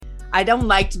I don't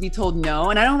like to be told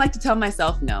no, and I don't like to tell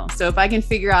myself no. So if I can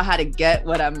figure out how to get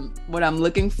what I'm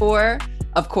looking for,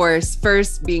 of course,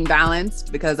 first being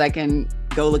balanced, because I can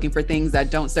go looking for things that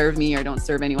don't serve me or don't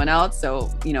serve anyone else.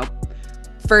 So,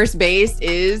 first base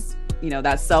is,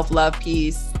 that self-love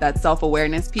piece, that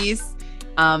self-awareness piece.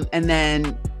 And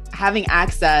then having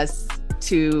access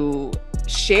to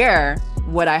share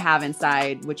what I have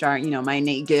inside, which are, my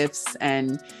innate gifts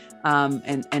and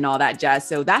all that jazz.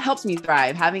 So that helps me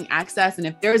thrive, having access. And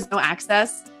if there's no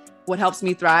access, what helps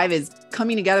me thrive is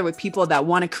coming together with people that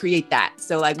want to create that.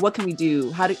 So like, what can we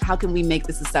do? How can we make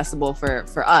this accessible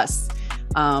for us?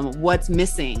 What's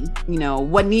missing?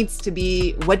 What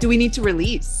do we need to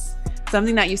release?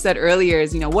 Something that you said earlier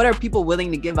is, what are people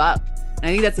willing to give up? And I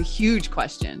think that's a huge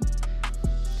question.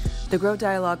 The Grow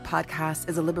Dialogue podcast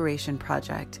is a liberation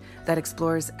project that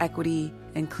explores equity,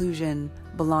 inclusion,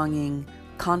 belonging,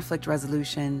 conflict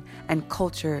resolution, and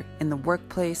culture in the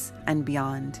workplace and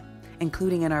beyond,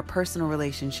 including in our personal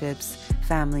relationships,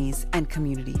 families, and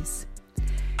communities.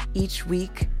 Each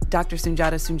week, Dr.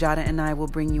 Soon-Jahta and I will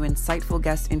bring you insightful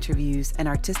guest interviews and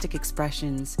artistic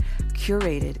expressions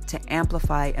curated to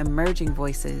amplify emerging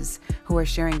voices who are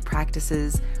sharing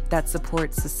practices that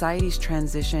support society's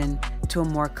transition to a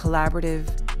more collaborative,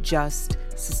 just,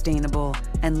 sustainable,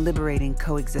 and liberating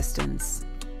coexistence.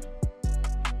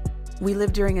 We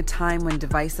live during a time when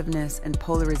divisiveness and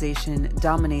polarization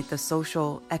dominate the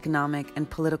social, economic, and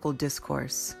political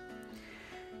discourse.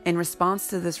 In response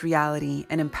to this reality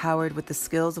and empowered with the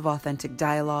skills of authentic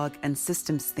dialogue and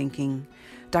systems thinking,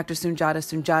 Dr.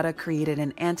 Soon-Jahta created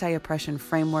an anti-oppression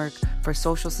framework for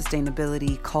social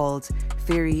sustainability called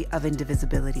Theory of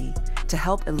Indivisibility to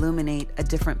help illuminate a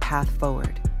different path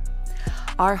forward.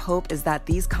 Our hope is that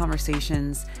these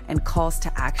conversations and calls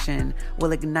to action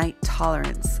will ignite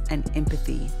tolerance and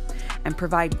empathy and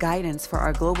provide guidance for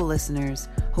our global listeners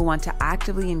who want to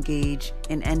actively engage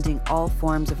in ending all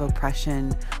forms of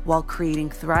oppression while creating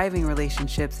thriving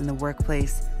relationships in the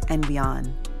workplace and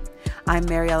beyond. I'm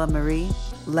Maryella Marie.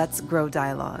 Let's grow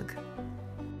dialogue.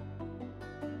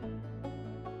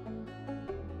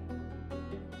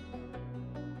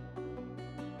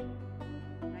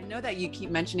 I know that you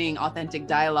keep mentioning authentic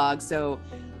dialogue, so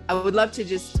I would love to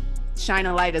just shine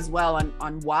a light as well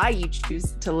on why you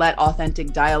choose to let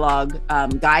authentic dialogue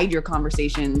guide your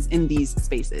conversations in these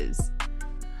spaces.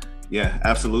 Yeah,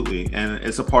 absolutely. And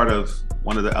it's a part of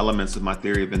one of the elements of my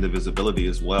theory of indivisibility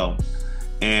as well.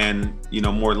 And,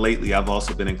 more lately, I've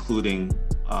also been including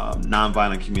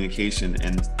nonviolent communication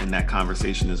in that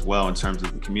conversation as well, in terms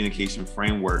of the communication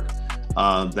framework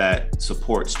that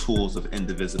supports tools of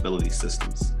indivisibility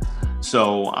systems.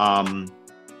 So,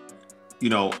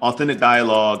 authentic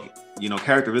dialogue,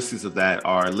 characteristics of that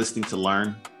are listening to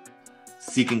learn,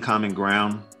 seeking common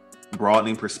ground,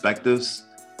 broadening perspectives,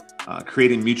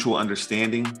 creating mutual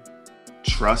understanding,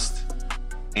 trust,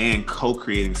 and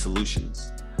co-creating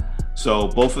solutions. So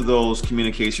both of those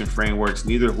communication frameworks,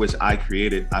 neither of which I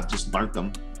created, I've just learned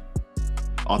them.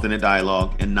 Authentic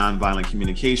dialogue and nonviolent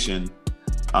communication,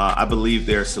 I believe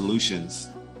they're solutions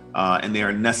and they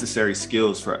are necessary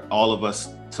skills for all of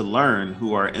us to learn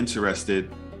who are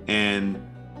interested in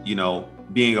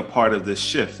being a part of this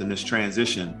shift and this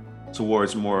transition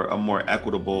towards a more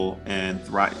equitable and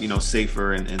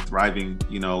safer and thriving,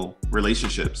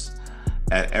 relationships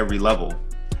at every level.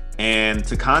 And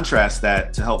to contrast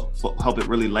that, to help it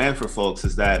really land for folks,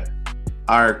 is that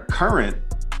our current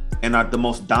and the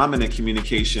most dominant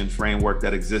communication framework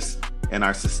that exists in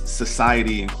our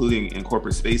society, including in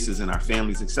corporate spaces, in our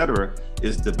families, etc.,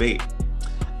 is debate.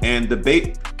 And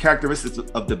characteristics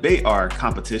of debate are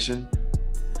competition.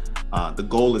 The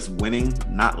goal is winning,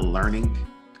 not learning.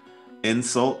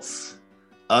 Insults,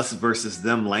 us versus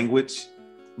them language,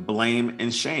 blame,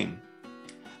 and shame.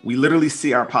 We literally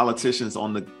see our politicians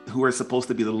who are supposed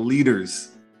to be the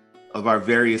leaders of our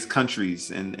various countries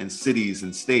and cities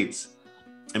and states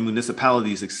and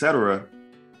municipalities, etc.,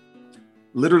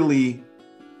 literally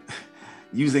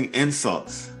using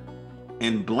insults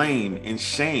and blame and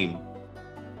shame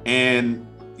and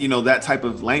that type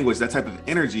of language, that type of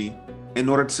energy, in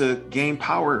order to gain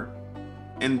power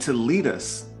and to lead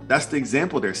us. That's the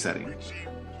example they're setting.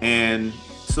 And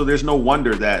so there's no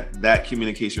wonder that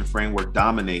communication framework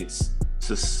dominates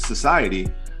society.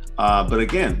 But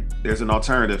again, there's an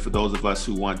alternative for those of us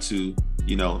who want to,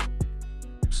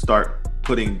 start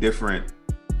putting different,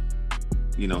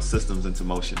 systems into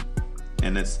motion.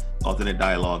 And it's authentic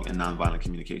dialogue and nonviolent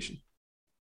communication.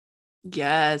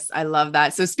 Yes, I love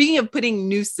that. So speaking of putting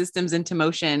new systems into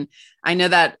motion, I know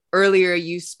that earlier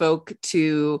you spoke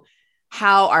to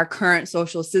how our current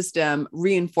social system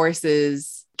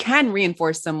reinforces can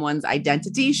reinforce someone's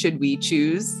identity should we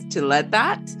choose to let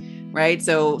that, right?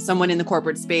 So someone in the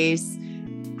corporate space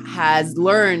has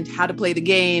learned how to play the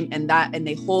game, and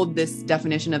they hold this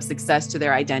definition of success to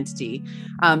their identity.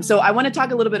 So I want to talk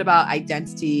a little bit about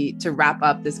identity to wrap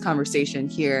up this conversation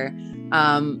here.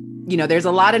 There's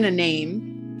a lot in a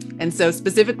name. And so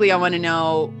specifically, I want to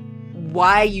know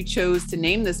why you chose to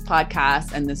name this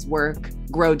podcast and this work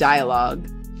Grow Dialogue.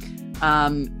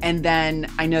 And then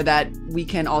I know that we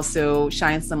can also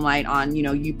shine some light on,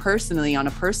 you personally on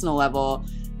a personal level,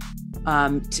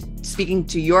 speaking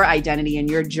to your identity and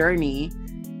your journey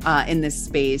in this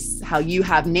space, how you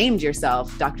have named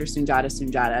yourself Dr.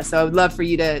 Soon-Jahta. So I would love for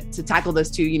you to tackle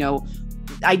those two,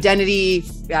 identity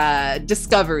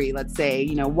discovery, let's say,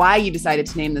 why you decided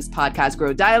to name this podcast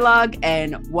Grow Dialogue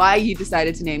and why you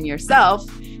decided to name yourself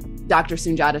Dr.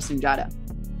 Soon-Jahta.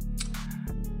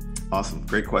 Awesome.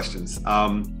 Great questions.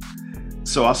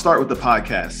 So I'll start with the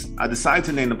podcast. I decided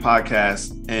to name the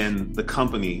podcast and the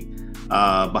company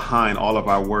behind all of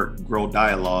our work, Grow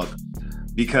Dialogue,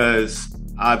 because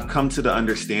I've come to the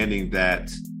understanding that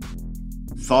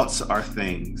thoughts are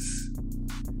things.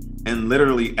 And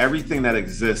literally everything that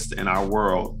exists in our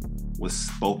world was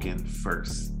spoken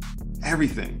first.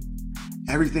 Everything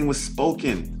was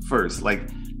spoken first. Like,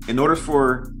 in order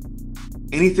for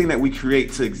anything that we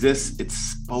create to exist, it's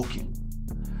spoken.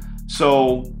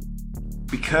 So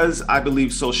because I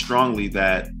believe so strongly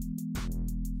that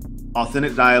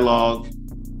authentic dialogue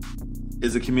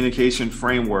is a communication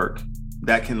framework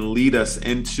that can lead us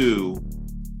into,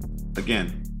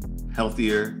 again,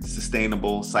 healthier,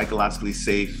 sustainable, psychologically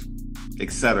safe,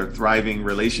 etc., thriving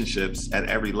relationships at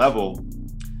every level.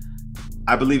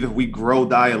 I believe if we grow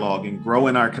dialogue and grow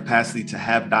in our capacity to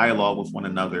have dialogue with one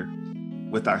another,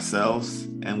 with ourselves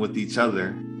and with each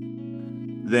other,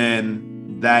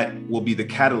 then that will be the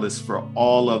catalyst for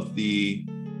all of the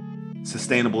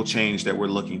sustainable change that we're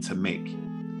looking to make.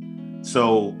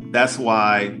 So that's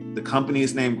why the company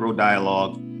is named Grow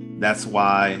Dialogue. That's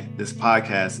why this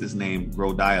podcast is named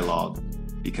Grow Dialogue,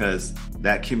 because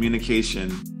that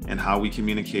communication and how we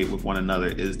communicate with one another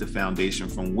is the foundation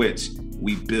from which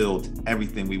we build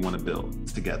everything we want to build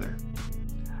together.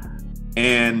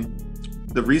 And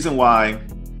the reason why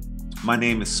my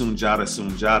name is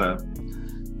Soon-Jahta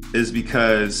is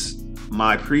because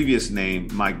my previous name,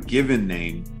 my given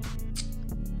name,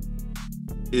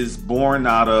 is born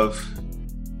out of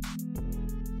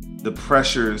the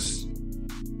pressures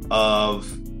of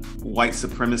white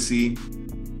supremacy.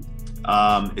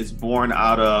 It's born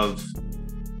out of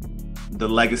the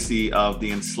legacy of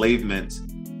the enslavement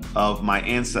of my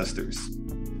ancestors.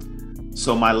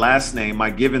 So my last name, my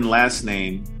given last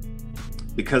name,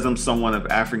 because I'm someone of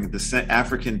African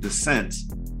descent,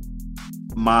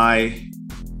 my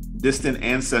distant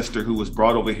ancestor who was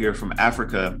brought over here from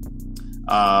Africa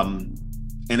and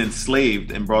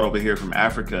enslaved and brought over here from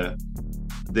Africa,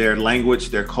 their language,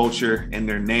 their culture, and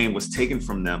their name was taken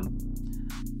from them.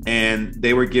 And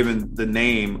they were given the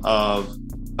name of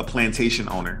a plantation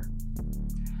owner.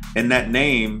 And that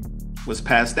name was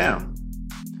passed down.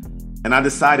 And I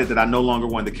decided that I no longer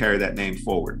wanted to carry that name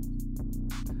forward.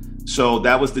 So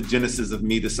that was the genesis of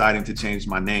me deciding to change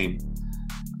my name.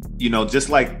 Just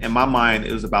like in my mind,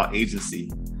 it was about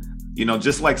agency.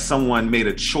 Just like someone made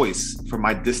a choice for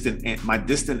my distant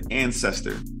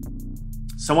ancestor.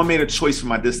 Someone made a choice for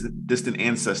my distant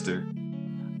ancestor.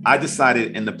 I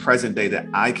decided in the present day that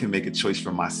I can make a choice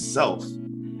for myself.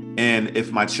 And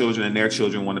if my children and their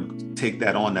children want to take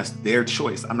that on, that's their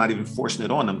choice. I'm not even forcing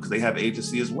it on them because they have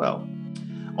agency as well.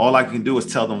 All I can do is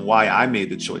tell them why I made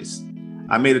the choice.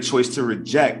 I made a choice to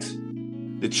reject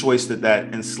the choice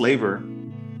that enslaver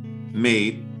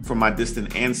made for my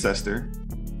distant ancestor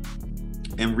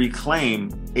and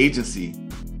reclaim agency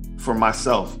for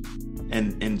myself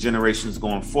and generations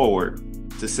going forward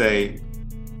to say,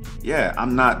 yeah,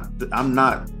 I'm not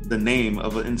the name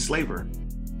of an enslaver.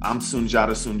 I'm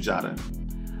Soon-Jahta.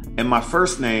 And my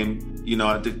first name,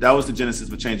 that was the genesis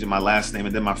for changing my last name.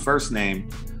 And then my first name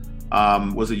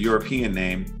was a European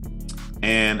name.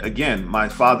 And again, my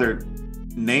father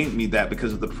named me that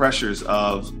because of the pressures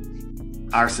of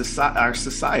our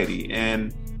society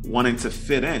and wanting to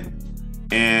fit in.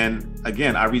 And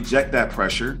again, I reject that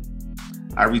pressure.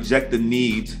 I reject the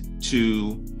need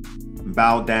to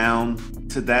bow down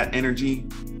to that energy.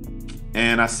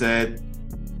 And I said,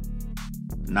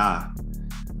 nah,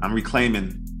 I'm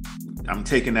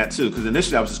taking that too. Because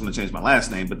initially I was just going to change my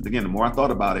last name. But again, the more I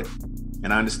thought about it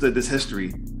and I understood this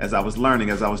history as I was learning,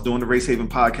 as I was doing the Race Haven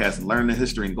podcast and learning the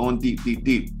history and going deep,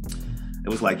 it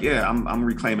was like, yeah, I'm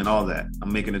reclaiming all that.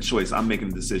 I'm making a choice. I'm making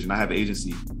a decision. I have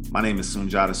agency. My name is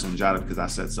Soon-Jahta because I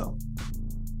said so.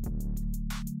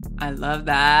 I love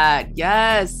that.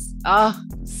 Yes. Oh,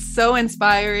 so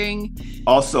inspiring.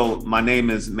 Also, my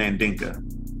name is Mandinka.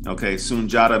 Okay,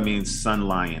 Soon-Jahta means sun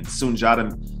lion. Soon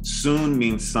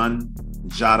means sun,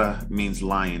 Jahta means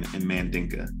lion in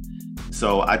Mandinka.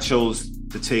 So I chose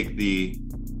to take the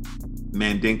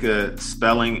Mandinka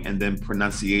spelling and then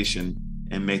pronunciation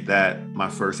and make that my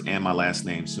first and my last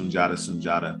name, Soon-Jahta,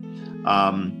 Soon-Jahta.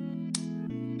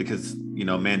 Because,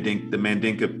 the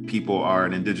Mandinka people are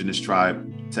an indigenous tribe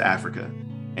to Africa,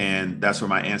 and that's where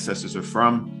my ancestors are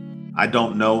from. I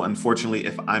don't know, unfortunately,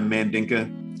 if I'm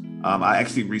Mandinka. I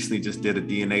actually recently just did a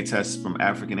DNA test from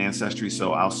African ancestry,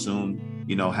 so I'll soon,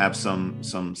 have some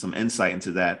insight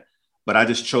into that. But I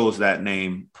just chose that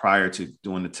name prior to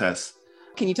doing the test.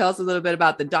 Can you tell us a little bit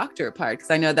about the doctor part?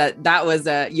 Because I know that was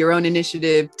your own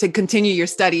initiative to continue your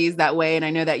studies that way. And I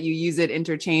know that you use it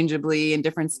interchangeably in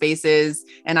different spaces,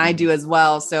 and I do as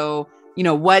well. So,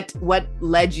 what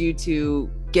led you to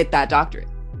get that doctorate?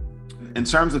 In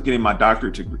terms of getting my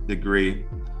doctorate degree,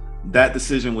 that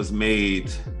decision was made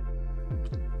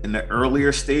in the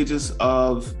earlier stages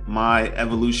of my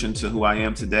evolution to who I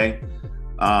am today.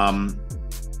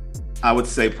 I would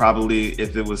say probably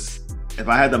if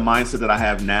I had the mindset that I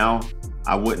have now,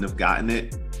 I wouldn't have gotten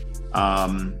it.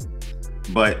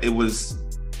 But I was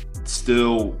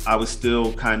still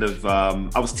kind of,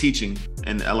 I was teaching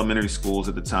in elementary schools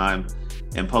at the time,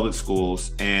 in public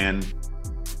schools. And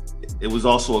it was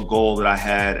also a goal that I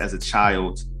had as a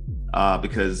child,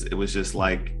 because it was just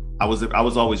like, I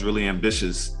was always really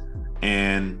ambitious,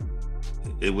 and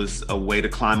it was a way to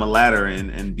climb a ladder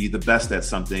and be the best at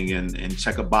something and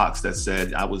check a box that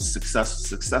said I was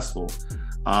successful,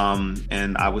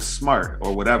 and I was smart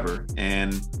or whatever.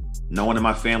 And no one in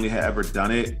my family had ever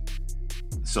done it.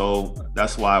 So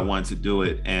that's why I wanted to do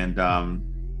it. And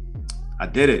I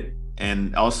did it.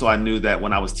 And also I knew that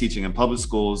when I was teaching in public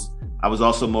schools, I was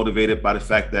also motivated by the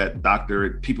fact that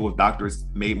people with doctorates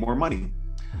made more money.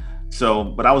 So,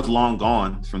 but I was long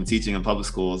gone from teaching in public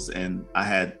schools, and I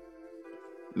had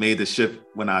made the shift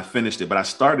when I finished it, but I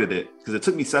started it because it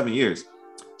took me 7 years.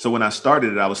 So when I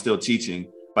started it, I was still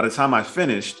teaching. By the time I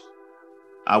finished,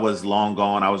 I was long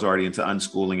gone. I was already into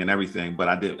unschooling and everything, but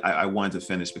I wanted to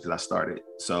finish because I started.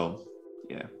 So,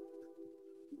 yeah.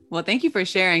 Well, thank you for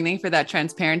sharing. Thank you for that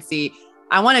transparency.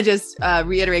 I want to just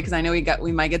reiterate, because I know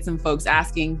we might get some folks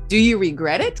asking, do you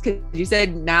regret it? Because you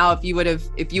said now if you would have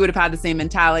had the same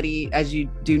mentality as you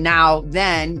do now,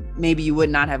 then maybe you would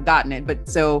not have gotten it. But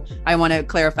so I want to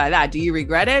clarify that. Do you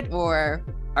regret it, or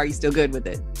are you still good with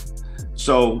it?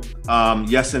 So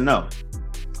yes and no.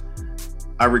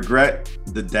 I regret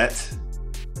the debt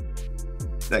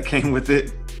that came with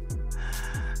it.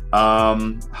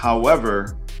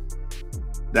 However,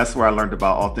 that's where I learned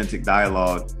about authentic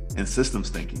dialogue and systems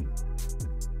thinking.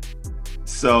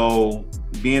 So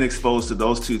being exposed to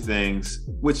those two things,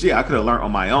 which I could have learned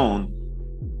on my own,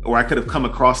 or I could have come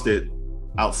across it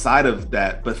outside of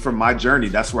that. But from my journey,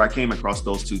 that's where I came across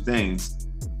those two things,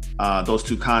 those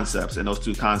two concepts. And those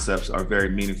two concepts are very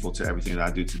meaningful to everything that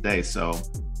I do today. So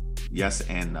yes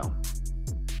and no.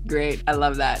 Great. I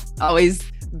love that. Always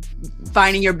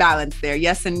finding your balance there.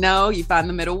 Yes and no. You found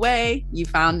the middle way. You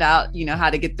found out, how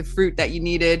to get the fruit that you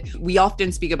needed. We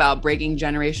often speak about breaking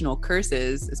generational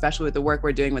curses, especially with the work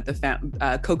we're doing with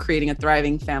the co-creating a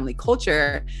thriving family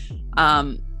culture.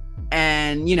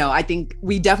 And, I think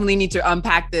we definitely need to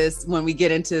unpack this when we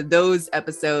get into those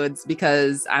episodes,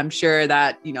 because I'm sure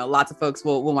that, lots of folks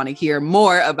will want to hear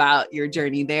more about your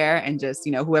journey there, and just,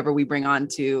 whoever we bring on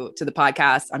to the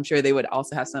podcast, I'm sure they would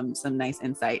also have some nice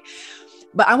insight.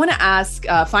 But I want to ask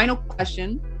a final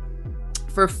question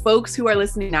for folks who are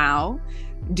listening now.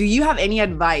 Do you have any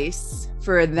advice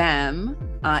for them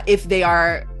if they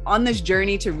are on this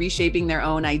journey to reshaping their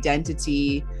own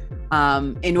identity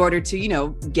in order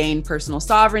to, gain personal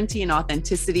sovereignty and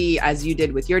authenticity, as you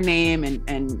did with your name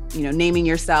and naming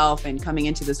yourself and coming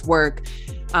into this work?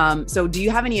 So do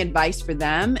you have any advice for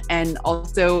them? And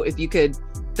also, if you could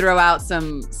throw out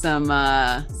some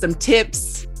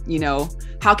tips,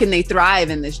 how can they thrive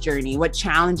in this journey? What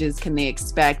challenges can they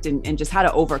expect, and just how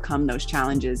to overcome those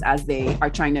challenges as they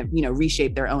are trying to,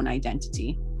 reshape their own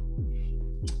identity?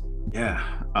 Yeah.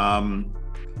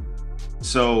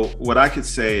 So what I could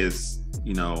say is,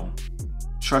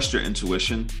 trust your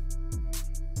intuition.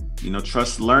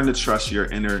 Learn to trust your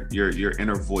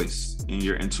inner voice and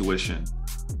your intuition.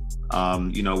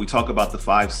 We talk about the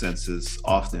five senses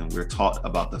often. We're taught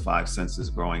about the five senses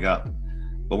growing up,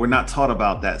 but we're not taught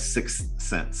about that sixth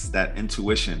sense, that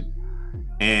intuition.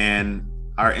 And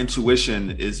our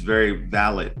intuition is very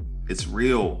valid. It's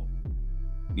real.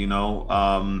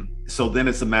 so then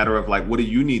it's a matter of like, what do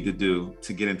you need to do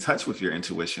to get in touch with your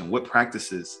intuition? What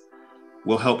practices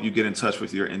will help you get in touch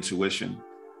with your intuition?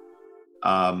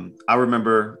 I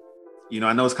remember,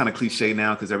 I know it's kind of cliche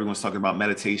now because everyone's talking about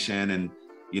meditation, and,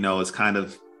 it's kind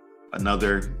of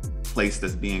another place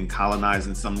that's being colonized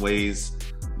in some ways.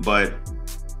 But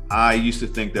I used to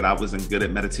think that I wasn't good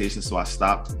at meditation, so I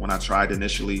stopped when I tried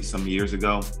initially some years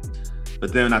ago.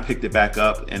 But then I picked it back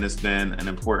up, and it's been an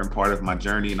important part of my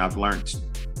journey. And I've learned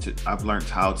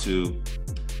how to,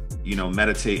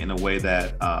 meditate in a way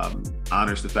that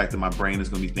honors the fact that my brain is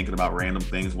going to be thinking about random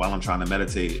things while I'm trying to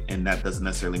meditate, and that doesn't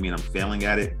necessarily mean I'm failing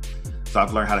at it. So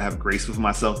I've learned how to have grace with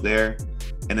myself there,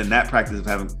 and in that practice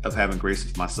of having grace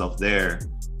with myself there,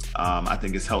 I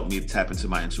think it's helped me tap into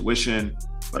my intuition,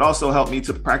 but also helped me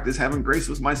to practice having grace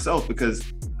with myself, because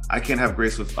I can't have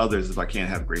grace with others if I can't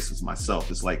have grace with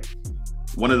myself. It's like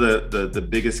one of the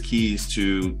biggest keys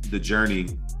to the journey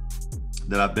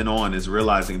that I've been on is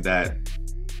realizing that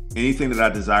anything that I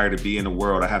desire to be in the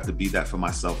world, I have to be that for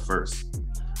myself first.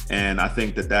 And I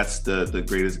think that that's the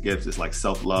greatest gift, is like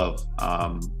self-love,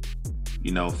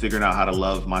 figuring out how to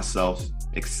love myself,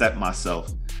 accept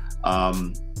myself.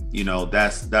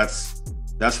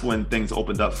 That's when things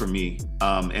opened up for me.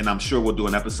 And I'm sure we'll do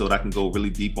an episode I can go really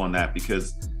deep on that,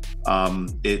 because I'm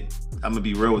gonna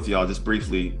be real with y'all just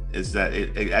briefly, is that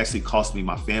it actually cost me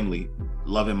my family,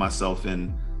 loving myself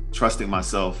and trusting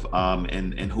myself,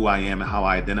 and who I am and how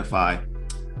I identify.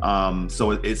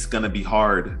 So it's gonna be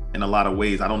hard in a lot of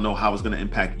ways. I don't know how it's gonna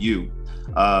impact you.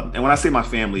 And when I say my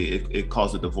family, it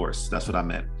caused a divorce. That's what I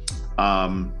meant.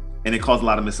 And it caused a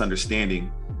lot of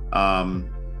misunderstanding. When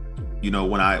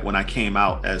I came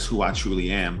out as who I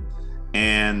truly am.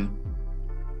 And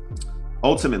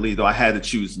ultimately, though, I had to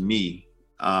choose me.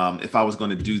 If I was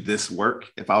going to do this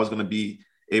work, if I was going to be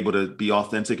able to be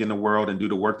authentic in the world and do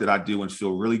the work that I do and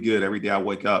feel really good every day I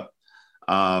wake up.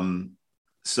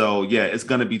 So yeah, it's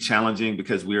going to be challenging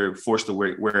because we're forced to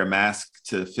wear a mask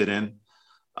to fit in.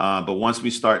 But once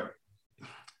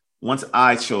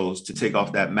I chose to take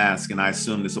off that mask, and I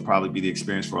assume this will probably be the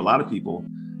experience for a lot of people,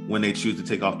 when they choose to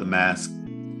take off the mask,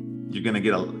 you're going to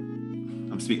get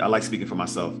I like speaking for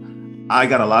myself. I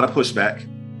got a lot of pushback,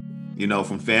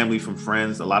 from family, from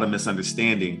friends, a lot of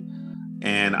misunderstanding.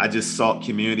 And I just sought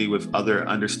community with other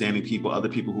understanding people, other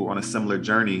people who were on a similar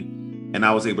journey. And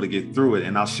I was able to get through it.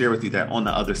 And I'll share with you that on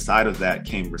the other side of that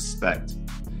came respect.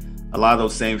 A lot of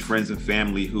those same friends and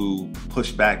family who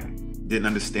pushed back, didn't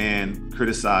understand,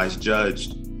 criticized,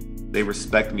 judged, they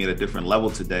respect me at a different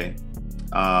level today.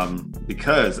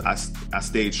 Because I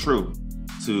stayed true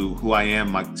to who I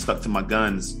am. I stuck to my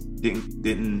guns,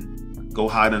 didn't go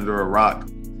hide under a rock,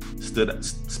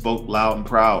 spoke loud and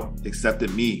proud,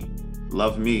 accepted me,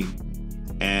 loved me.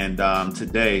 And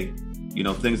today,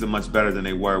 things are much better than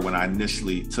they were when I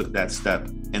initially took that step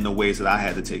in the ways that I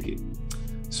had to take it.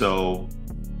 So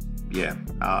yeah,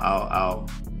 I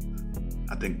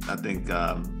think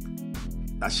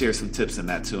I share some tips in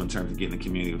that too, in terms of getting a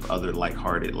community with other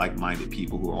like-hearted, like-minded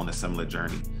people who are on a similar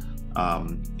journey.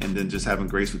 And then just having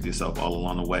grace with yourself all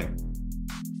along the way.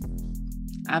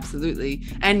 Absolutely.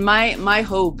 And my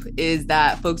hope is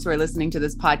that folks who are listening to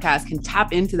this podcast can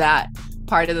tap into that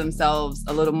part of themselves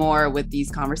a little more with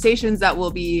these conversations that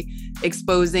we'll be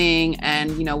exposing,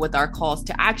 and, with our calls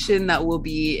to action that we'll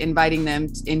be inviting them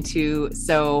into.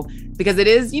 So, because it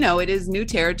is new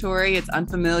territory, it's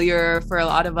unfamiliar for a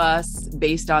lot of us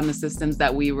based on the systems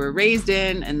that we were raised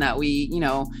in and that we,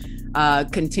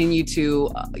 continue to,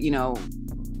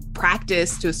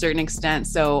 practice to a certain extent.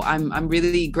 So I'm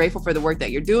really grateful for the work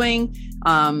that you're doing,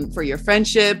 for your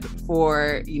friendship,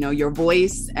 for, your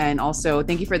voice. And also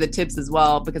thank you for the tips as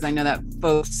well, because I know that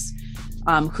folks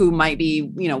who might be,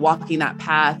 walking that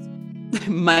path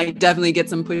might definitely get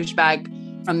some pushback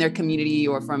from their community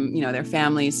or from, their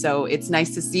family. So it's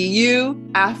nice to see you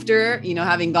after,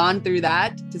 having gone through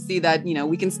that, to see that,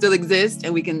 we can still exist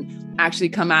and we can actually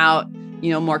come out,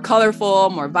 more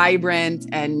colorful, more vibrant,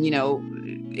 and,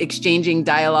 exchanging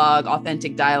dialogue,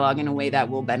 authentic dialogue in a way that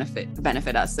will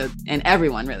benefit us. So, and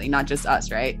everyone really, not just us.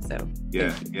 Right. So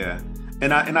yeah.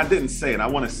 And I didn't say it. I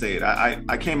want to say it.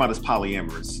 I came out as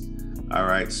polyamorous. All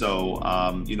right. So,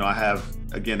 I have,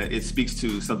 again, it speaks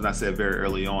to something I said very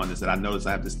early on, is that I noticed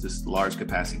I have this large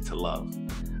capacity to love.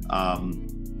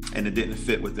 And it didn't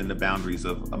fit within the boundaries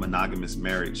of a monogamous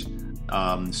marriage.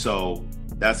 So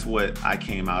that's what I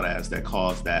came out as, that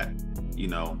caused that,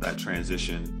 that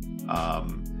transition.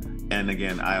 And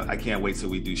again, I can't wait till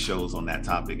we do shows on that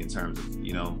topic in terms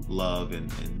of, love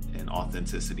and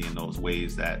authenticity in those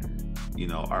ways that,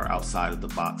 are outside of the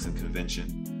box and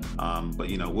convention. But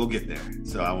we'll get there.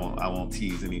 So I won't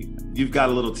tease any. You've got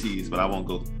a little tease, but I won't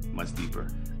go much deeper.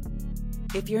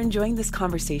 If you're enjoying this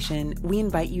conversation, we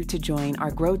invite you to join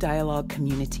our Grow Dialogue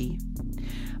community.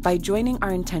 By joining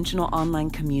our intentional online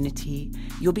community,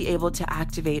 you'll be able to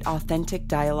activate authentic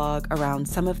dialogue around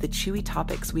some of the chewy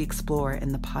topics we explore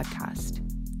in the podcast.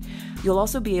 You'll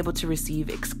also be able to receive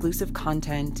exclusive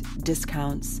content,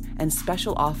 discounts, and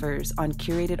special offers on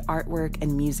curated artwork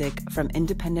and music from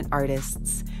independent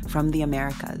artists from the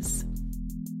Americas.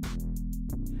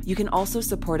 You can also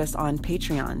support us on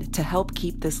Patreon to help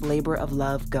keep this labor of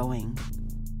love going.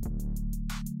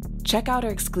 Check out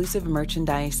our exclusive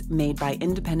merchandise made by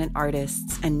independent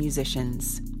artists and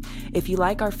musicians. If you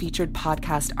like our featured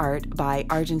podcast art by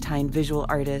Argentine visual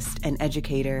artist and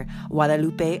educator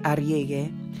Guadalupe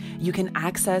Arriegue, you can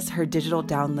access her digital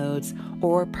downloads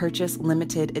or purchase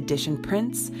limited edition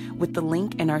prints with the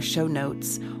link in our show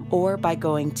notes or by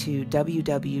going to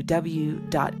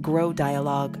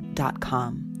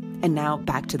www.growdialogue.com. And now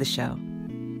back to the show.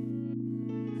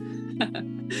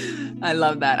 I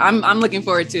love that. I'm looking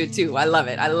forward to it too. I love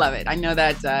it. I know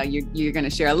that you're going to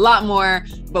share a lot more,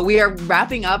 but we are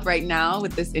wrapping up right now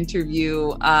with this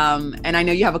interview. And I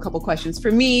know you have a couple questions for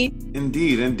me.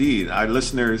 Indeed. Our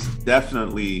listeners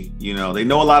definitely, they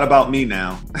know a lot about me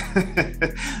now.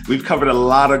 We've covered a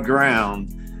lot of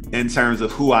ground in terms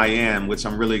of who I am, which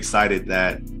I'm really excited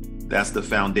that's the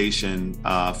foundation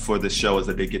for the show, is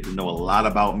that they get to know a lot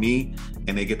about me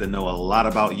and they get to know a lot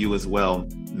about you as well,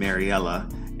 Maryella,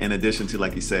 in addition to,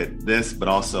 like you said, this, but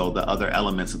also the other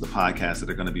elements of the podcast that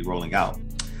are going to be rolling out.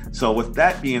 So with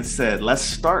that being said, let's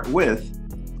start with,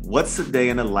 what's a day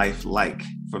in a life like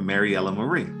for Maryella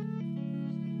Marie?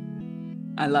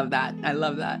 I love that.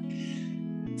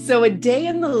 So a day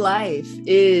in the life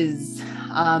is,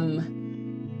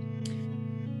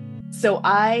 so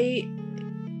I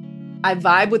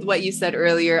vibe with what you said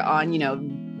earlier on,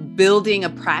 building a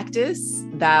practice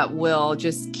that will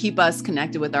just keep us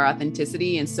connected with our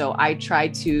authenticity. And so I try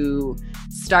to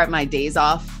start my days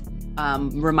off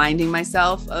reminding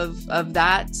myself of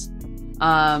that,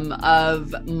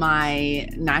 of my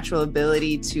natural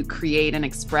ability to create and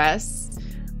express,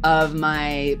 of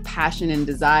my passion and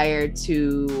desire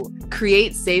to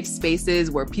create safe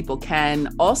spaces where people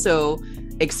can also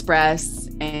express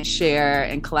and share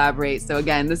and collaborate. So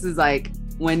again, this is like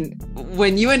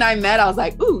when you and I met, I was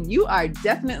like, ooh, you are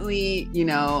definitely,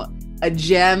 a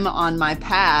gem on my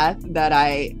path that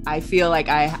I feel like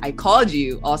I called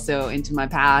you also into my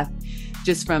path,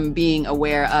 just from being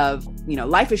aware of,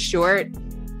 life is short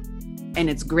and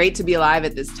it's great to be alive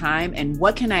at this time. And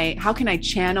how can I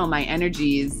channel my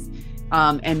energies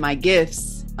and my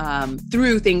gifts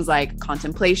through things like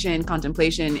contemplation.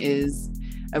 Contemplation is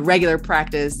a regular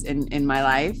practice in my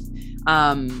life.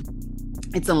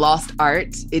 It's a lost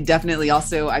art. It definitely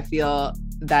also, I feel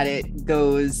that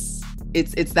it's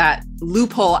that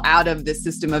loophole out of the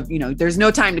system of, there's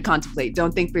no time to contemplate.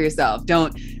 Don't think for yourself.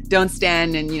 Don't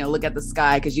stand and, look at the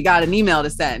sky because you got an email to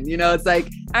send. It's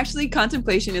like, actually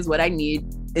contemplation is what I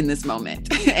need in this moment.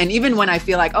 And even when I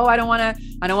feel like, I don't want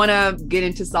to get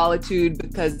into solitude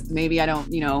because maybe I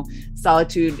don't,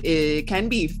 solitude, it can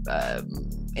be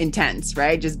intense,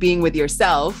 right? Just being with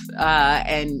yourself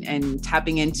and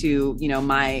tapping into,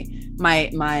 my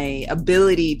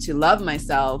ability to love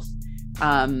myself.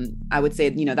 I would say,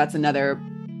 that's another,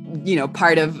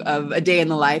 part of a day in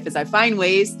the life, is I find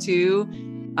ways to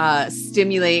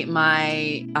stimulate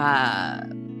my,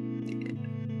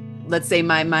 let's say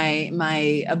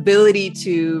my ability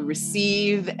to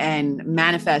receive and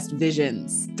manifest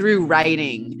visions through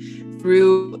writing,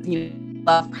 through,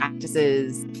 love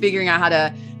practices, figuring out how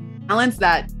to balance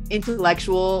that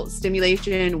intellectual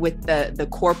stimulation with the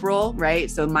corporal,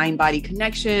 right? So mind-body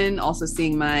connection, also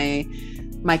seeing my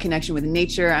connection with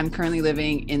nature. I'm currently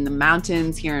living in the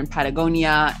mountains here in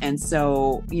Patagonia. And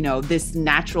so, this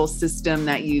natural system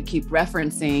that you keep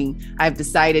referencing, I've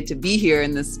decided to be here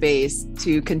in this space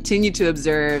to continue to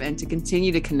observe and to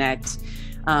continue to connect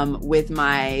with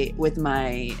my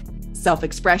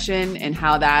self-expression and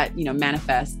how that,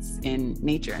 manifests in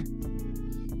nature.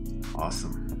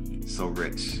 Awesome. So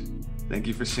rich. Thank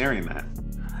you for sharing that.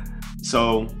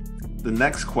 So the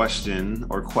next question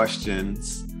or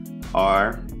questions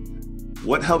are,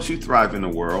 what helps you thrive in the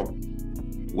world?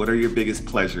 What are your biggest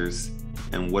pleasures?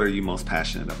 And what are you most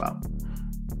passionate about?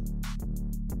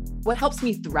 What helps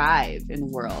me thrive in the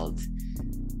world?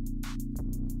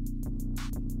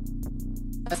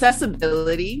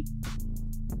 Accessibility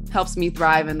helps me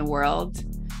thrive in the world.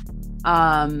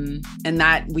 And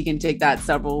that we can take that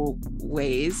several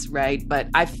ways, right? But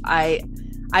I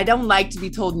don't like to be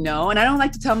told no, and I don't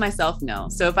like to tell myself no.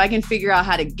 So if I can figure out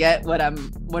how to get what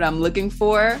I'm looking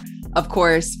for, of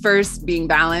course, first being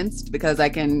balanced, because I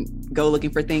can go looking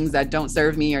for things that don't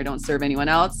serve me or don't serve anyone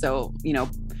else. So,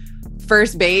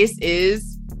 first base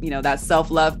is, that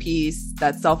self-love piece,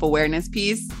 that self-awareness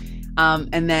piece.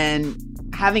 And then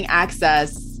having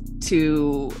access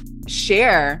to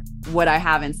share what I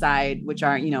have inside, which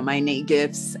are, my innate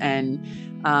gifts and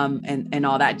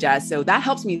all that jazz. So that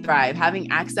helps me thrive,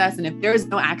 having access. And if there's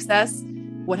no access,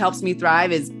 what helps me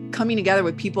thrive is coming together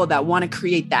with people that want to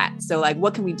create that. So like,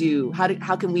 what can we do?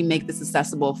 How can we make this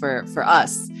accessible for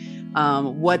us?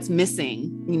 What's missing?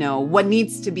 What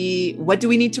do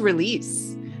we need to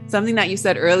release? Something that you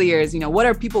said earlier is, what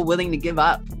are people willing to give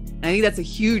up? And I think that's a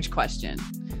huge question.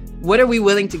 What are we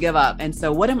willing to give up? And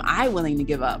so what am I willing to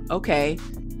give up? Okay.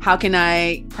 How can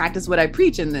I practice what I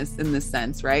preach in this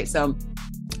sense? Right. So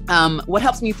what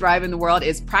helps me thrive in the world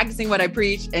is practicing what I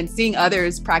preach and seeing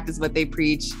others practice what they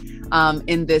preach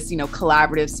in this,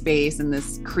 collaborative space, in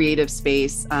this creative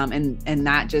space. And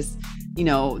that just,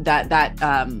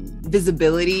 that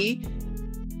visibility,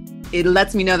 it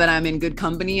lets me know that I'm in good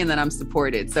company and that I'm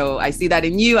supported. So I see that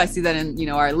in you. I see that in,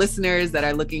 our listeners that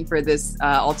are looking for this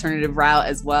alternative route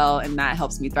as well. And that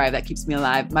helps me thrive. That keeps me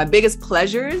alive. My biggest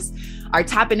pleasures are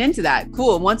tapping into that.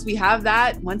 Cool. Once we have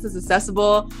that, once it's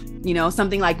accessible,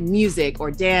 something like music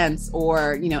or dance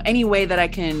or, any way that I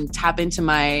can tap into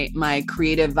my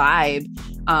creative vibe,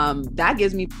 that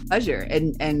gives me pleasure,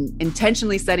 and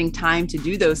intentionally setting time to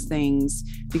do those things,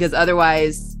 because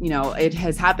otherwise, it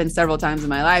has happened several times in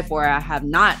my life where I have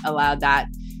not allowed that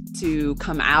to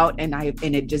come out, and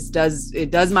it just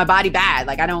does my body bad.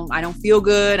 Like I don't feel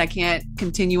good. I can't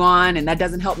continue on, and that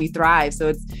doesn't help me thrive.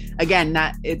 So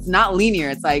it's not linear.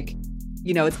 It's like,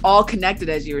 it's all connected,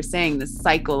 as you were saying, this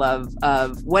cycle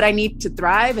of what I need to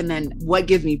thrive and then what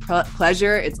gives me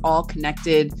pleasure. It's all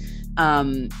connected.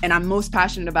 And I'm most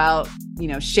passionate about,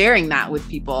 sharing that with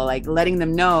people, like letting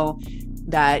them know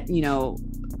that,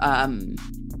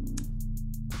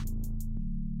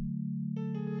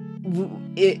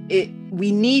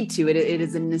 we need to, it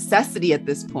is a necessity at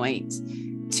this point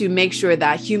to make sure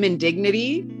that human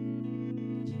dignity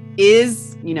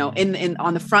is,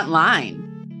 on the front line,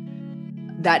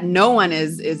 that no one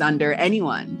is under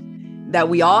anyone, that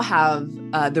we all have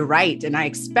the right. And I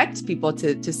expect people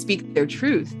to speak their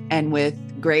truth, and with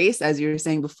grace, as you were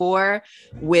saying before,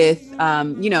 with,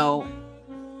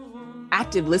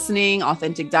 active listening,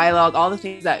 authentic dialogue, all the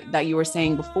things that you were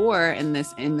saying before in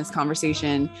this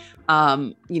conversation.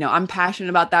 I'm passionate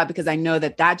about that because I know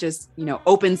that just,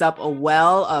 opens up a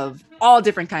well of all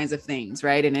different kinds of things.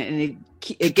 Right. And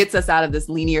it gets us out of this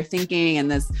linear thinking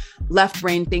and this left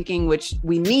brain thinking, which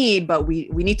we need, but we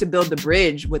need to build the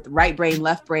bridge with right brain,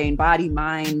 left brain, body,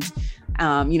 mind,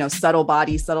 subtle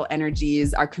body, subtle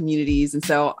energies, our communities. And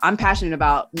so I'm passionate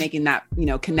about making that,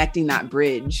 connecting that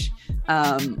bridge,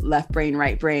 left brain,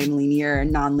 right brain, linear,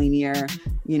 non-linear,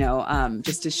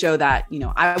 just to show that,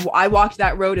 I walked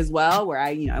that road as well, where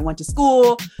I went to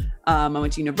school, I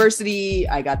went to university,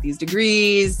 I got these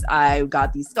degrees, I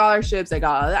got these scholarships,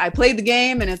 I played the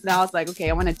game, and it's like, okay,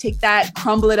 I want to take that,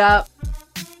 crumble it up,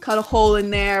 cut a hole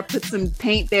in there, put some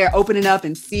paint there, open it up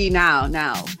and see now,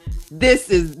 this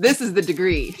is the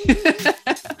degree,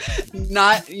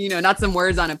 not some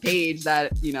words on a page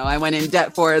that, I went in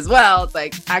debt for as well. It's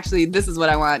like, actually, this is what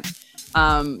I want.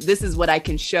 This is what I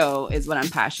can show, is what I'm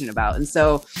passionate about. And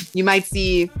so you might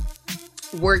see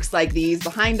works like these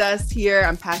behind us here.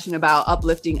 I'm passionate about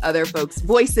uplifting other folks'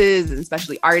 voices, and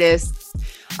especially artists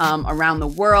around the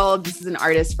world. This is an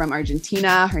artist from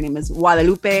Argentina. Her name is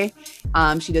Guadalupe.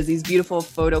 She does these beautiful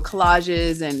photo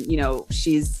collages, and,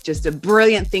 she's just a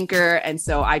brilliant thinker. And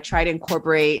so I try to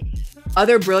incorporate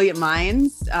other brilliant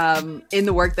minds in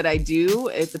the work that I do.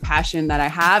 It's a passion that I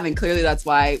have, and clearly that's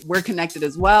why we're connected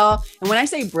as well. And when I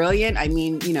say brilliant, I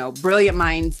mean, brilliant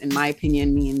minds, in my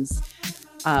opinion, means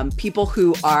people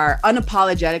who are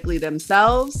unapologetically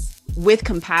themselves, with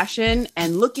compassion,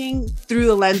 and looking through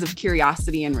the lens of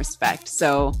curiosity and respect.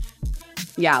 So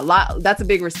yeah, that's a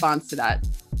big response to that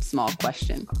small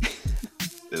question.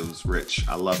 It was rich.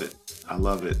 I love it.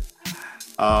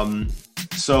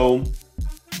 So,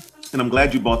 and I'm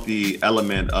glad you brought the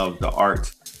element of the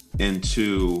art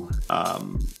into,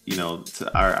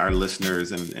 to our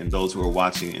listeners and those who are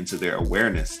watching, into their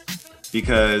awareness.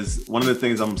 Because one of the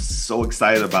things I'm so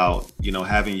excited about,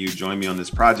 having you join me on this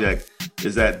project,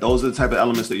 is that those are the type of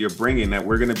elements that you're bringing, that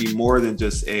we're going to be more than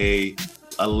just a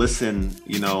listen,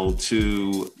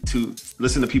 to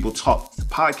listen to people talk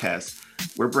podcasts.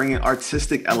 We're bringing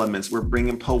artistic elements. We're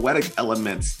bringing poetic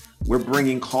elements. We're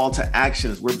bringing call to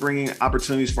actions. We're bringing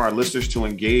opportunities for our listeners to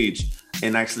engage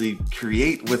and actually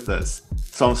create with us.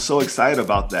 So I'm so excited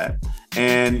about that.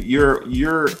 And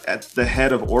you're at the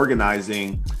head of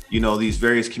organizing, these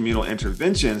various communal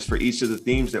interventions for each of the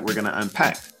themes that we're going to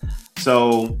unpack.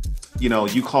 So,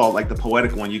 you call like the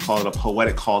poetic one, you call it a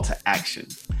poetic call to action.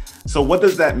 So what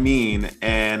does that mean,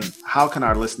 and how can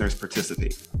our listeners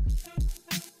participate?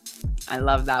 I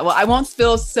love that. Well, I won't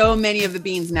spill so many of the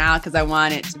beans now because I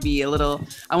want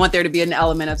there to be an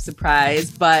element of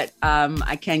surprise, but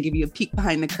I can give you a peek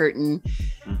behind the curtain.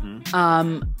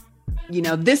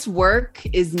 Mm-hmm. This work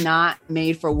is not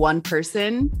made for one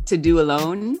person to do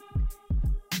alone.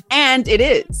 And it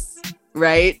is,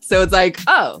 right? So it's like,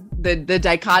 the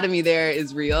dichotomy there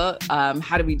is real.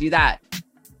 How do we do that?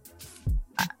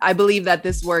 I believe that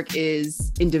this work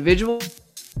is individual,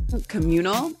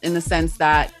 communal, in the sense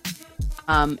that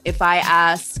if I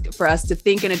ask for us to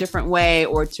think in a different way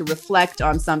or to reflect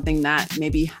on something that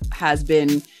maybe has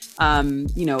been,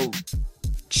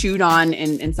 chewed on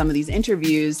in some of these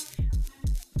interviews,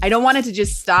 I don't want it to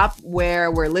just stop where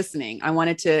we're listening. I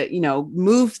want it to,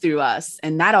 move through us.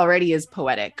 And that already is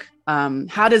poetic.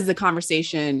 How does the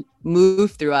conversation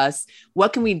move through us?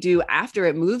 What can we do after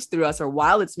it moves through us or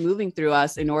while it's moving through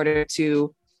us in order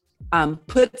to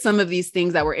put some of these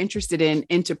things that we're interested in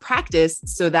into practice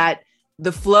so that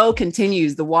the flow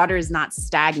continues, the water is not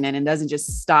stagnant and doesn't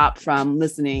just stop from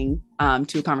listening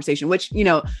to a conversation, which,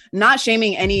 not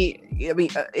shaming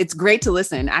it's great to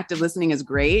listen. Active listening is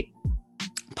great.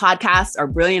 Podcasts are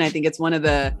brilliant. I think it's one of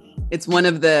the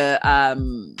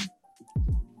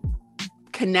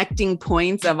connecting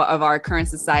points of our current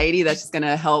society that's just going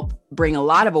to help bring a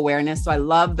lot of awareness. So I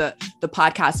love the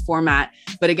podcast format.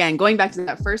 But again, going back to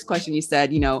that first question, you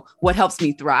said, what helps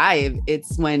me thrive?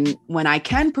 It's when I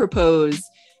can propose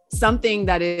something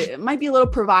that it might be a little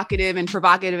provocative in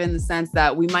the sense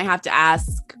that we might have to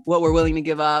ask what we're willing to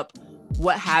give up,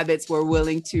 what habits we're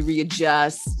willing to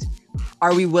readjust.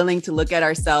 Are we willing to look at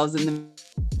ourselves in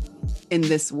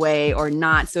this way or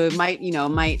not? So it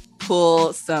might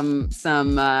pull some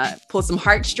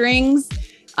heartstrings.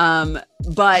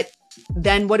 But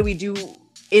then what do we do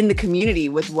in the community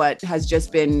with what has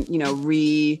just been,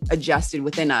 readjusted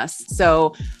within us?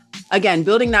 So again,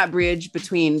 building that bridge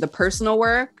between the personal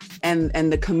work and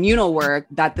the communal work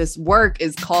that this work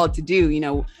is called to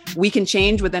do. We can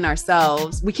change within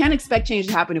ourselves. We can't expect change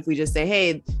to happen if we just say,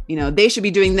 hey, they should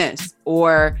be doing this,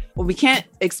 or we can't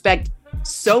expect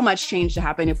so much change to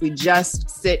happen if we just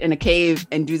sit in a cave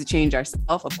and do the change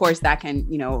ourselves. Of course, that can,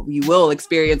 you will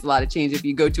experience a lot of change if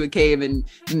you go to a cave and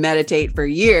meditate for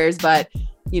years, but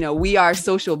we are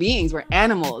social beings, we're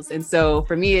animals. And so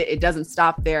for me, it doesn't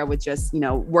stop there with just,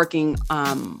 working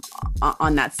on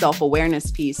that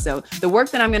self-awareness piece. So the work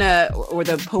that or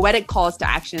the poetic calls to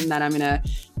action that I'm going to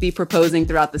be proposing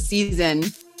throughout the season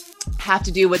have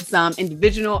to do with some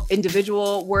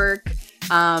individual work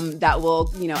that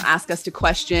will, ask us to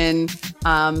question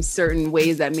certain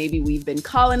ways that maybe we've been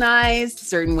colonized,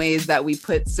 certain ways that we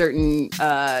put certain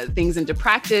things into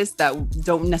practice that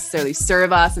don't necessarily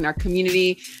serve us in our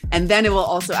community. And then it will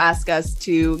also ask us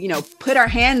to, put our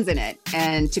hands in it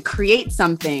and to create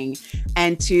something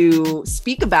and to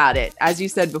speak about it. As you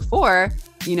said before,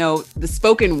 the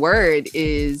spoken word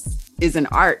is an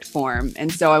art form.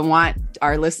 And so I want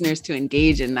our listeners to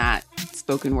engage in that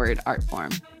spoken word art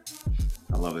form.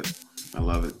 I love it.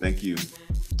 Thank you.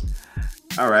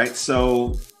 All right.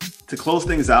 So to close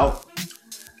things out,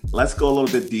 let's go a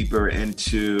little bit deeper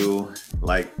into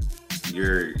like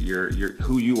your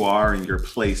who you are and your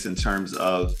place in terms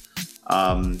of,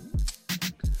 I'm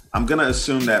going to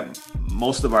assume that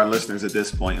most of our listeners at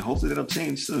this point, and hopefully that'll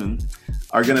change soon,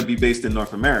 are going to be based in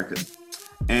North America.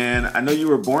 And I know you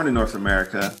were born in North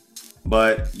America,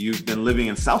 but you've been living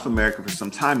in South America for some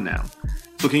time now.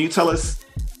 So can you tell us,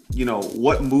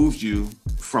 what moved you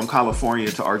from California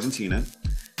to Argentina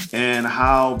and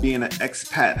how being an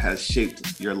expat has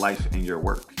shaped your life and your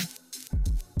work?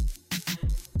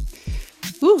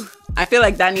 Ooh, I feel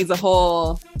like that needs a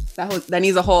whole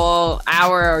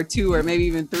hour or two or maybe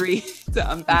even three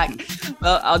to unpack.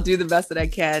 Well, I'll do the best that I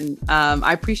can.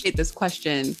 I appreciate this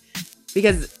question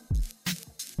because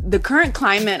the current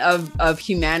climate of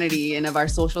humanity and of our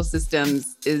social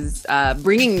systems is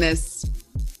bringing this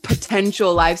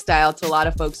potential lifestyle to a lot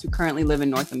of folks who currently live in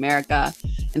North America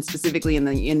and specifically in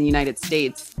the United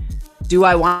States. Do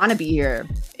I want to be here?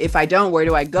 If I don't, where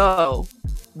do I go?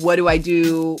 What do I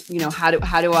do? How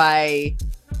do I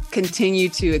continue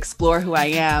to explore who I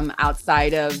am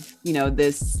outside of,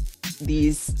 these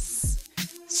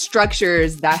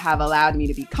structures that have allowed me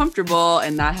to be comfortable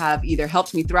and that have either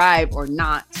helped me thrive or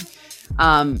not?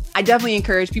 I definitely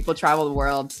encourage people to travel the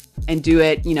world and do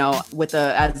it, with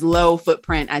as low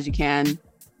footprint as you can.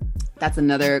 that's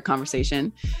another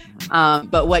conversation.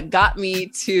 But what got me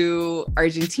to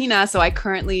Argentina, so I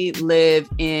currently live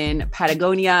in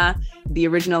Patagonia, the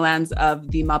original lands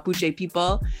of the Mapuche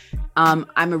people.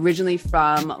 I'm originally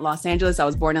from Los Angeles. I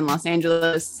was born in Los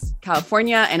Angeles,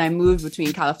 California, and I moved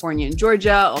between California and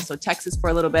Georgia, also Texas for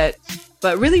a little bit.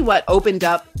 But really what opened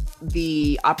up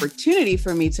the opportunity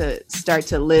for me to start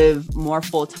to live more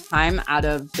full time out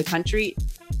of the country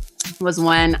was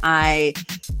when I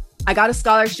got a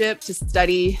scholarship to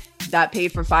study that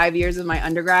paid for 5 years of my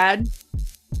undergrad.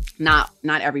 Not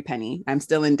every penny. I'm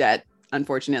still in debt,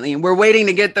 unfortunately. And we're waiting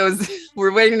to get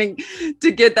we're waiting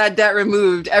to get that debt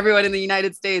removed. Everyone in the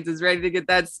United States is ready to get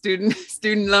that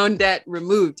student loan debt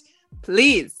removed.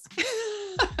 Please.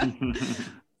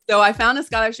 So I found a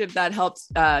scholarship that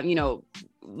helped, that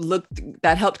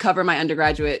helped cover my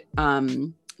undergraduate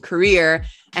career.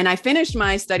 And I finished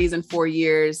my studies in 4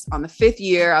 years. On the 5th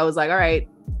year, I was like, all right,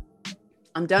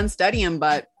 I'm done studying,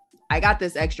 but I got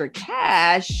this extra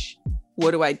cash.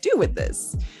 What do I do with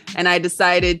this? And I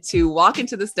decided to walk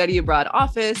into the study abroad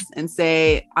office and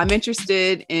say, I'm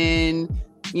interested in,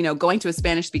 going to a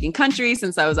Spanish speaking country,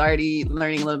 since I was already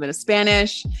learning a little bit of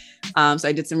Spanish. So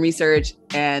I did some research,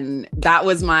 and that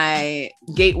was my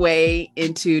gateway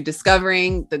into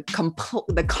discovering the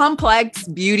complex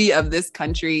beauty of this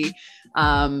country.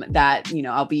 That,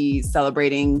 I'll be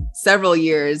celebrating several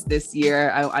years this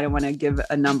year. I don't want to give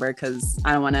a number because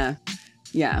I don't want to,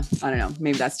 I don't know.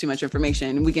 Maybe that's too much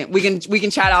information. We can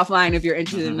chat offline if you're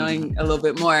interested in knowing a little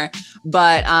bit more.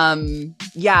 But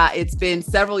it's been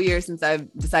several years since I've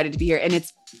decided to be here, and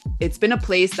it's been a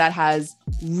place that has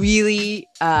really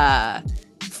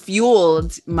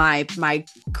fueled my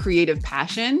creative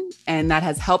passion, and that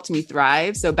has helped me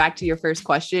thrive. So back to your first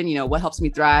question, what helps me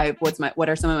thrive? What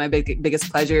are some of my biggest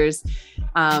pleasures?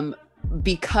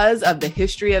 Because of the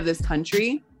history of this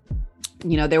country,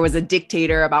 there was a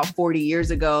dictator about 40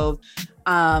 years ago.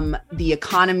 The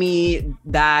economy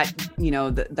that,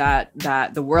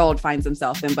 that the world finds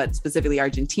themselves in, but specifically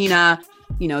Argentina,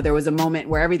 there was a moment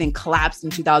where everything collapsed in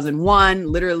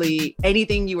 2001. Literally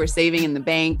anything you were saving in the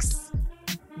banks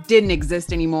didn't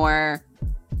exist anymore.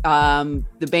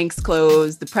 The banks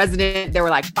closed. There were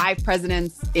like 5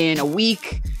 presidents in a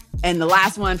week, and the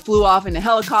last one flew off in a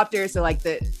helicopter. So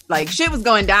shit was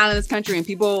going down in this country, and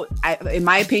people, in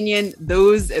my opinion,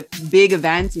 those big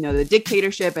events, the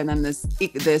dictatorship and then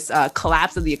this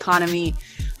collapse of the economy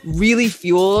really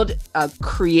fueled a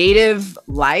creative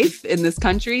life in this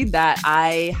country that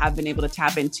I have been able to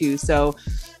tap into. So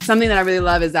something that I really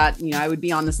love is that, I would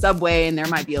be on the subway and there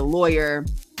might be a lawyer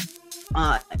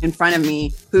in front of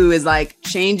me who is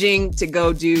changing to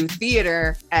go do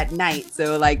theater at night.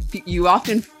 So you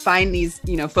often find these,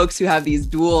 folks who have these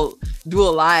dual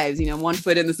lives, one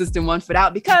foot in the system, one foot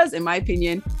out, because in my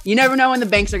opinion, you never know when the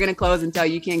banks are going to close and tell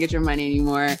you can't get your money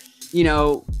anymore.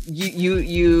 You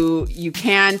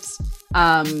can't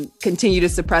continue to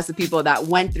suppress the people that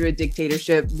went through a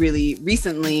dictatorship really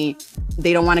recently.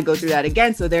 They don't want to go through that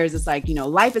again. So there's this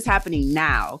life is happening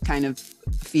now kind of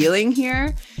feeling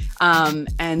here,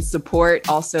 and support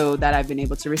also that I've been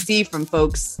able to receive from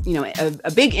folks,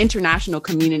 a big international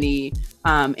community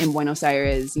in Buenos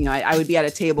Aires. I would be at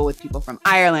a table with people from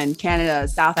Ireland, Canada,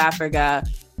 South Africa,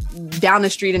 down the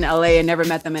street in LA. I never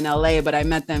met them in LA, but I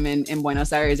met them in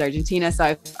Buenos Aires, Argentina.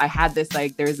 So I had this,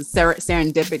 there was a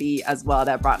serendipity as well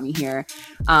that brought me here.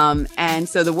 And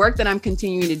so the work that I'm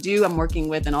continuing to do, I'm working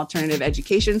with an alternative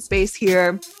education space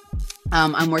here.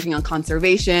 I'm working on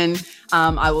conservation.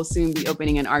 I will soon be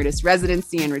opening an artist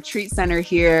residency and retreat center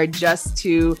here, just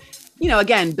to,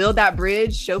 again, build that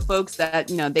bridge, show folks that,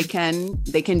 they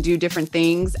can do different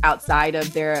things outside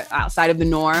of the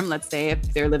norm. Let's say if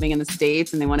they're living in the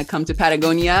States and they want to come to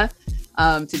Patagonia,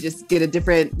 to just get a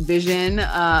different vision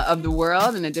of the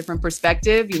world and a different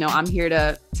perspective. I'm here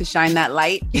to shine that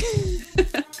light.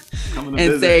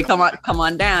 And say, come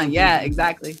on down. Yeah,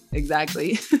 exactly.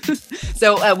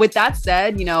 So with that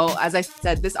said, as I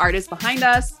said, this artist behind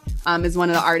us is one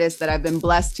of the artists that I've been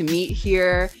blessed to meet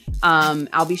here.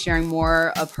 I'll be sharing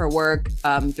more of her work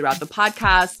throughout the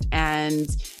podcast. And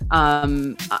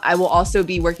I will also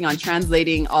be working on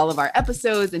translating all of our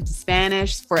episodes into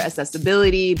Spanish for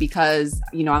accessibility, because,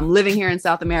 I'm living here in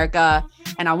South America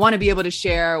and I want to be able to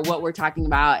share what we're talking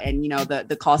about and,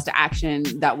 the calls to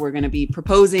action that we're going to be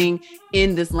proposing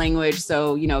in this language.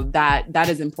 So, that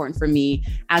is important for me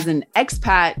as an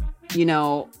expat.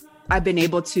 I've been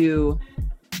able to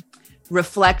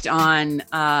reflect on,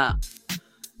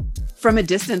 from a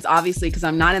distance, obviously, because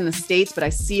I'm not in the States, but I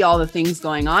see all the things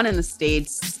going on in the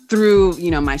States through,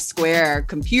 my Square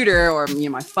computer or,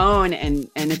 my phone. And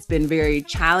it's been very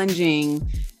challenging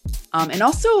and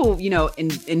also,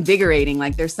 invigorating.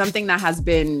 Like there's something that has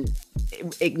been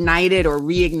ignited or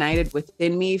reignited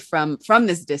within me from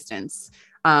this distance,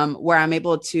 where I'm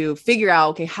able to figure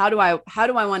out, okay, how do I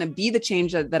want to be the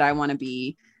change that I want to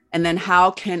be? And then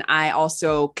how can I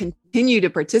also continue to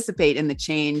participate in the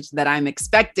change that I'm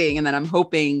expecting and that I'm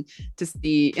hoping to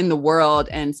see in the world,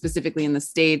 and specifically in the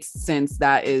States, since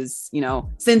that is,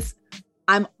 since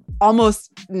I'm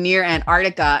almost near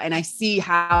Antarctica and I see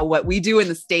how what we do in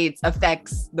the States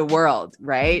affects the world,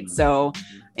 right? So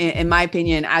in my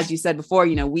opinion, as you said before,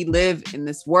 we live in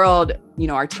this world,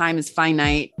 our time is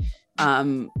finite.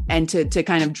 And to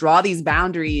kind of draw these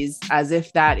boundaries as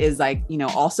if that is like,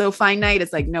 also finite.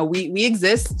 It's like, no, we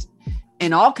exist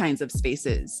in all kinds of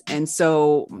spaces. And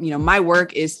so, my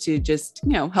work is to just,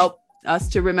 help us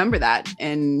to remember that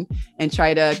and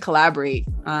try to collaborate,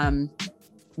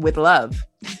 with love.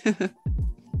 I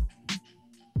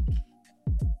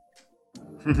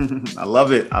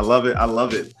love it.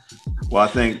 Well,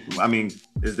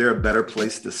 is there a better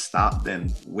place to stop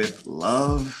than with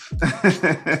love?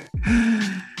 I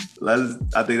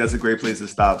think that's a great place to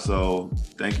stop. So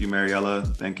thank you,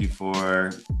 Maryella. Thank you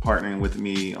for partnering with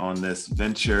me on this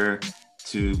venture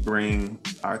to bring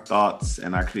our thoughts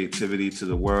and our creativity to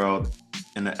the world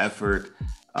in the effort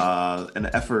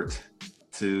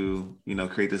to,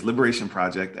 create this liberation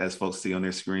project, as folks see on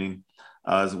their screen,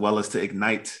 as well as to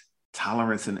ignite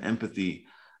tolerance and empathy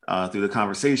through the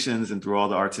conversations and through all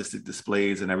the artistic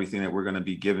displays and everything that we're going to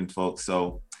be giving folks.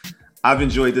 So I've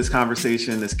enjoyed this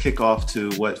conversation, this kickoff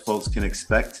to what folks can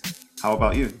expect. How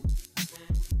about you?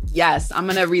 Yes, I'm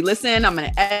going to re-listen. I'm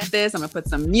going to edit this. I'm going to put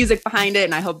some music behind it.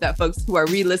 And I hope that folks who are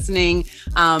re-listening,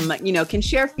 can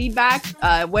share feedback.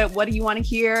 What do you want to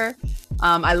hear?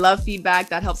 I love feedback.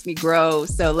 That helps me grow.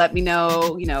 So let me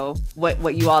know,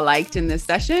 what you all liked in this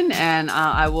session. And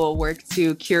I will work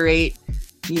to curate,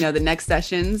 the next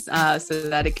sessions so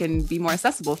that it can be more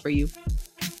accessible for you.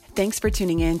 Thanks for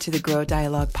tuning in to the Grow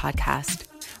Dialogue podcast.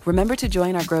 Remember to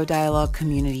join our Grow Dialogue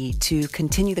community to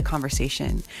continue the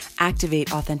conversation,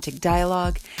 activate authentic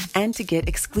dialogue, and to get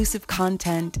exclusive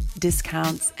content,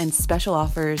 discounts, and special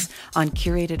offers on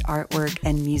curated artwork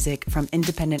and music from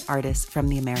independent artists from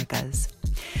the Americas.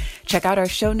 Check out our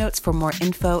show notes for more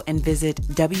info and visit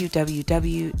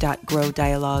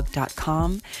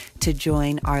www.growdialogue.com to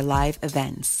join our live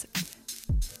events.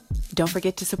 Don't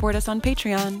forget to support us on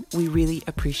Patreon. We really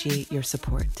appreciate your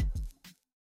support.